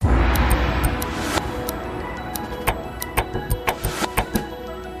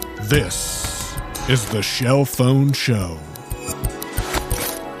This is the Shell Phone Show,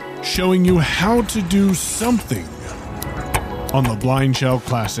 showing you how to do something on the Blindshell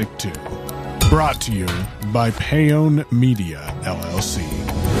Classic 2. Brought to you by Payone Media, LLC.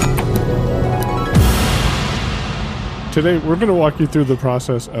 Today, we're going to walk you through the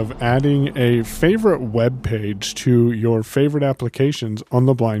process of adding a favorite web page to your favorite applications on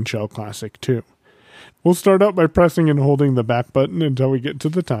the Blindshell Classic 2. We'll start out by pressing and holding the back button until we get to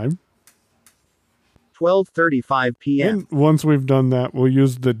the time. 12:35 p.m. And once we've done that, we'll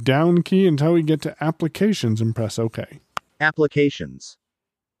use the down key until we get to Applications and press OK. Applications.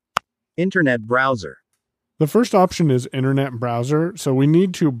 Internet browser. The first option is Internet browser, so we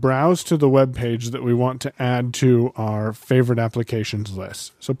need to browse to the web page that we want to add to our favorite applications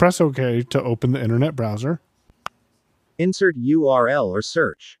list. So press OK to open the Internet browser. Insert URL or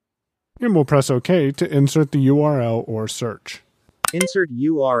search. And we'll press OK to insert the URL or search. Insert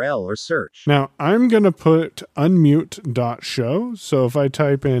URL or search. Now, I'm going to put unmute.show. So if I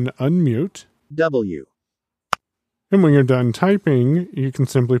type in unmute, W. and when you're done typing, you can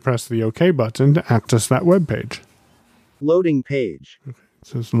simply press the OK button to access that web page. Loading page. Okay, it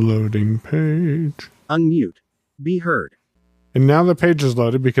says loading page. Unmute. Be heard. And now the page is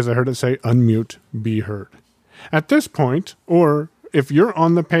loaded because I heard it say unmute, be heard. At this point, or if you're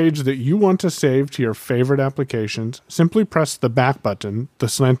on the page that you want to save to your favorite applications, simply press the back button, the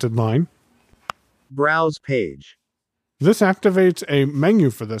slanted line. Browse page. This activates a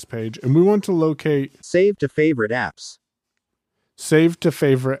menu for this page, and we want to locate Save to favorite apps. Save to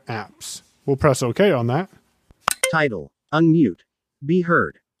favorite apps. We'll press OK on that. Title. Unmute. Be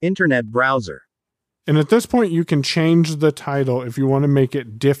heard. Internet browser. And at this point, you can change the title if you want to make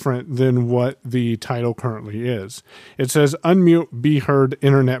it different than what the title currently is. It says unmute, be heard,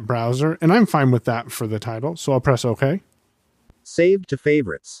 internet browser, and I'm fine with that for the title, so I'll press OK. Saved to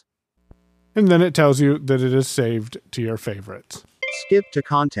favorites. And then it tells you that it is saved to your favorites. Skip to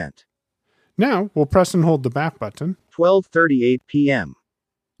content. Now, we'll press and hold the back button. 12:38 p.m.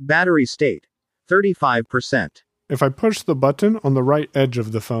 Battery state. 35%. If I push the button on the right edge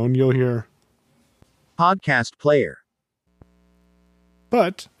of the phone, you'll hear Podcast player.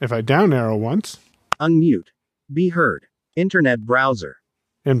 But if I down arrow once, Unmute. Be heard. Internet browser.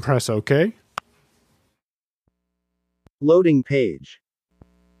 and press OK, Loading page.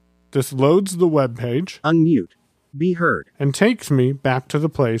 this loads the web page Unmute. Be heard. and takes me back to the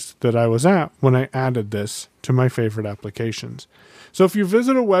place that I was at when I added this to my favorite applications. So if you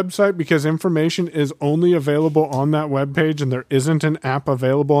visit a website because information is only available on that web page and there isn't an app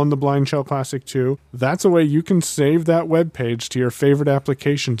available on the Blindshell Classic 2, that's a way you can save that web page to your favorite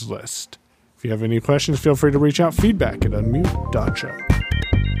applications list. If you have any questions, feel free to reach out. Feedback at unmute.show.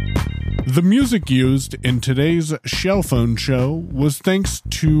 The music used in today's Shell Phone Show was thanks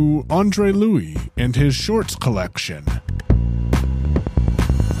to Andre Louis and his shorts collection.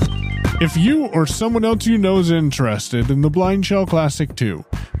 If you or someone else you know is interested in the Blindshell Classic 2,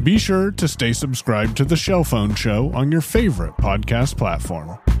 be sure to stay subscribed to the Shell Phone Show on your favorite podcast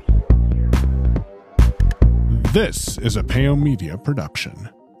platform. This is a Payone Media production.